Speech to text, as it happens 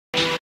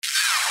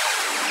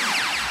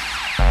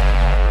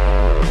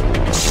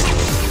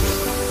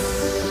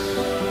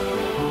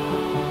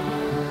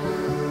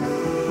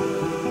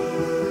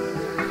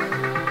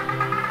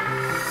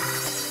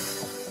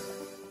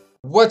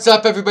What's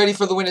up, everybody?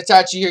 For the win,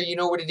 Itachi here. You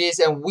know what it is,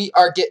 and we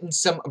are getting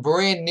some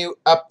brand new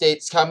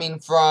updates coming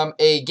from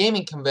a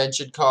gaming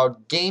convention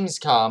called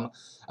Gamescom.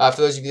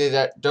 For those of you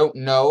that don't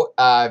know,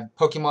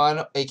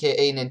 Pokemon,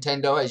 aka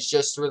Nintendo, has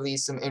just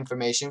released some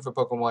information for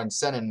Pokemon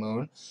Sun and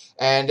Moon,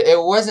 and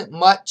it wasn't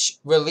much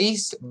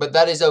released, but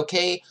that is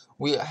okay.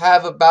 We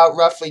have about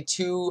roughly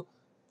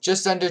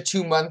just under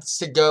 2 months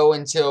to go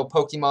until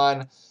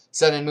Pokemon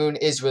Sun and Moon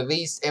is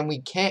released, and we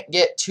can't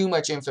get too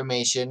much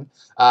information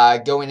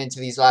going into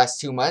these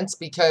last 2 months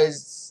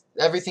because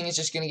everything is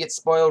just going to get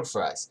spoiled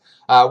for us.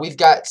 We've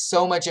got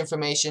so much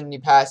information in the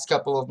past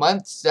couple of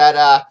months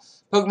that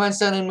Pokemon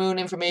Sun and Moon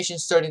information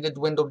is starting to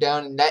dwindle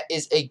down, and that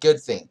is a good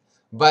thing.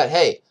 But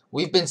hey,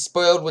 we've been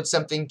spoiled with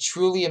something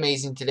truly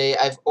amazing today.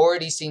 I've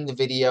already seen the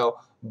video,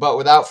 but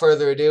without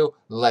further ado,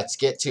 let's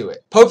get to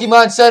it.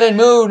 Pokemon Sun and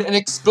Moon, an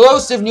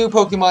explosive new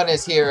Pokemon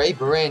is here. A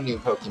brand new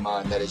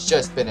Pokemon that has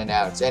just been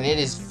announced, and it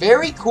is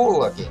very cool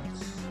looking.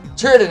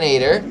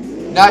 Turtonator,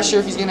 not sure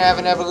if he's going to have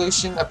an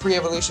evolution, a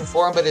pre-evolution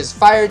form, but is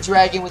Fire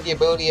Dragon with the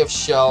ability of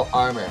Shell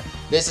Armor.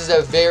 This is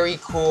a very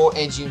cool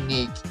and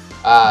unique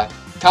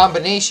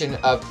combination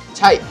of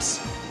types.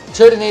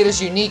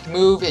 Turtonator's unique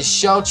move is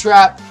Shell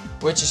Trap,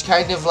 which is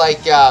kind of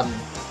like,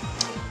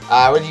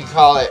 what do you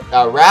call it,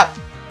 Wrap?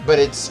 But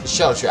it's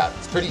Shell Trap.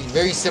 It's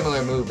very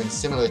similar move and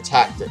similar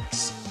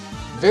tactics.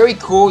 Very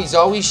cool. He's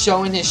always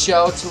showing his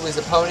shell to his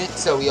opponent,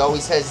 so he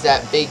always has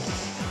that big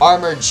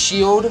armored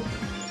shield.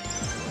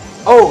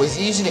 Oh, is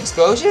he using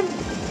Explosion?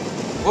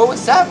 What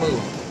was that move?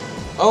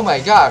 Oh my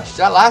gosh,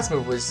 that last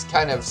move was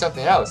kind of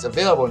something else.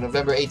 Available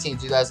November 18,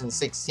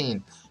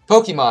 2016.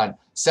 Pokemon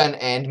Sun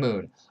and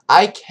Moon.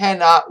 I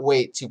cannot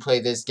wait to play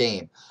this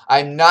game.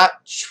 I'm not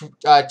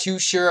too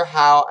sure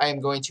how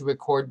I'm going to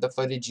record the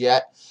footage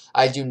yet.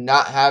 I do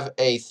not have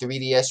a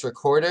 3DS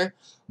recorder,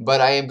 but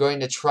I am going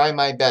to try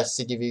my best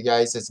to give you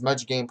guys as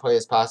much gameplay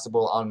as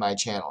possible on my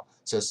channel.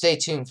 So stay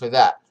tuned for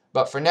that.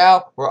 But for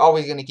now, we're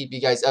always going to keep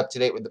you guys up to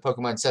date with the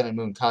Pokemon Sun and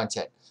Moon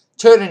content.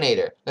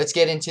 Turtonator. Let's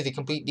get into the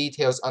complete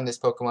details on this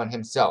Pokemon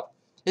himself.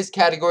 His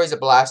category is a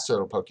Blast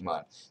Turtle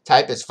Pokemon.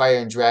 Type is Fire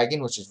and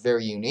Dragon, which is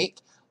very unique.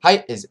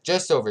 Height is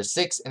just over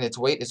 6, and its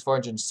weight is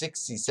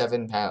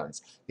 467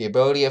 pounds. The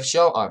ability of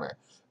Shell Armor.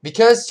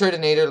 Because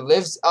Turtonator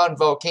lives on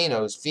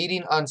volcanoes,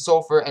 feeding on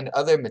sulfur and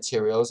other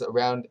materials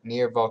around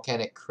near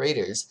volcanic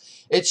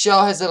craters, its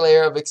shell has a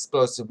layer of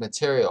explosive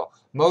material,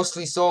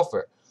 mostly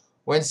sulfur.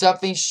 When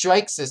something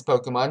strikes this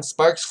Pokemon,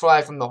 sparks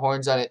fly from the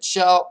horns on its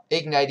shell,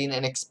 igniting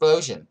an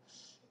explosion.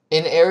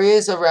 In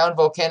areas around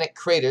volcanic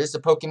craters, the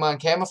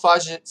Pokemon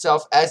camouflages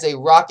itself as a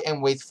rock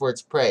and waits for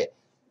its prey.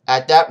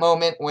 At that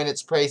moment, when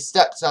its prey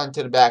steps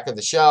onto the back of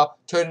the shell,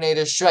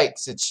 Turtonator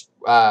strikes its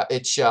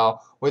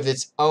shell with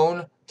its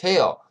own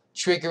tail,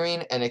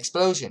 triggering an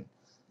explosion.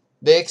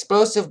 The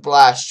explosive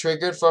blasts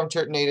triggered from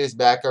Turtonator's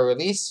back are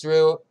released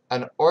through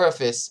an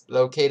orifice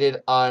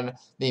located on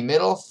the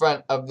middle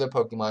front of the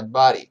Pokemon's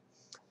body.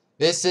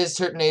 This is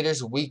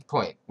Turtonator's weak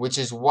point, which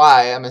is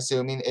why I'm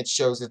assuming it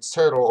shows its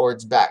turtle or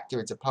its back to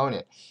its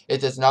opponent.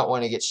 It does not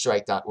want to get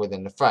striked on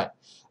within the front.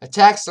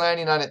 Attacks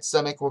landing on its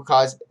stomach will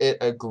cause it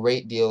a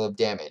great deal of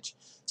damage.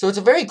 So it's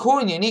a very cool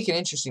and unique and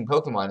interesting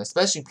Pokemon,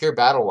 especially pure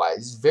battle-wise.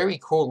 It's a very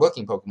cool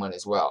looking Pokemon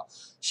as well.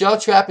 Shell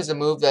Trap is a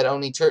move that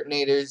only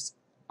Turtonators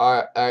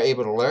are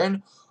able to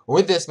learn.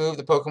 With this move,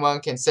 the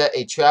Pokemon can set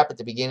a trap at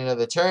the beginning of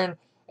the turn,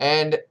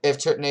 and if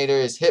Turtonator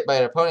is hit by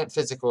an opponent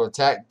physical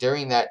attack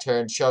during that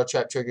turn, Shell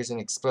Trap triggers an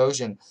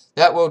explosion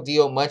that will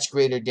deal much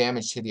greater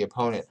damage to the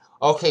opponent.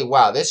 Okay,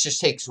 wow, this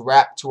just takes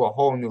Wrap to a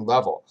whole new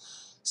level.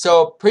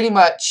 So pretty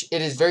much,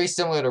 it is very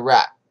similar to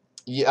Wrap.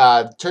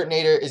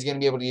 Turtonator is going to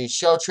be able to use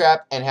Shell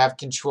Trap and have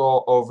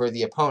control over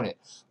the opponent.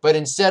 But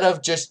instead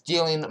of just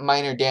dealing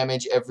minor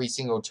damage every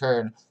single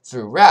turn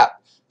through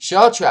Wrap,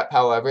 Shell Trap,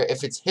 however,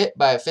 if it's hit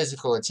by a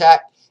physical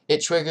attack,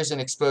 it triggers an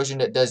explosion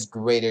that does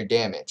greater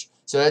damage.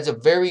 So that's a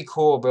very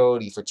cool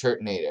ability for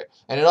Turtonator.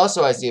 And it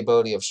also has the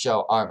ability of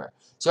Shell Armor.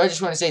 So I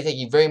just want to say thank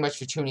you very much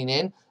for tuning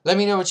in. Let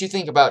me know what you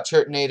think about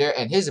Turtonator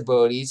and his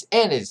abilities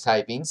and his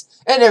typings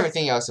and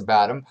everything else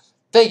about him.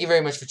 Thank you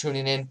very much for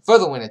tuning in. For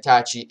the win,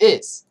 Itachi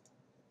is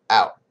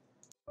out.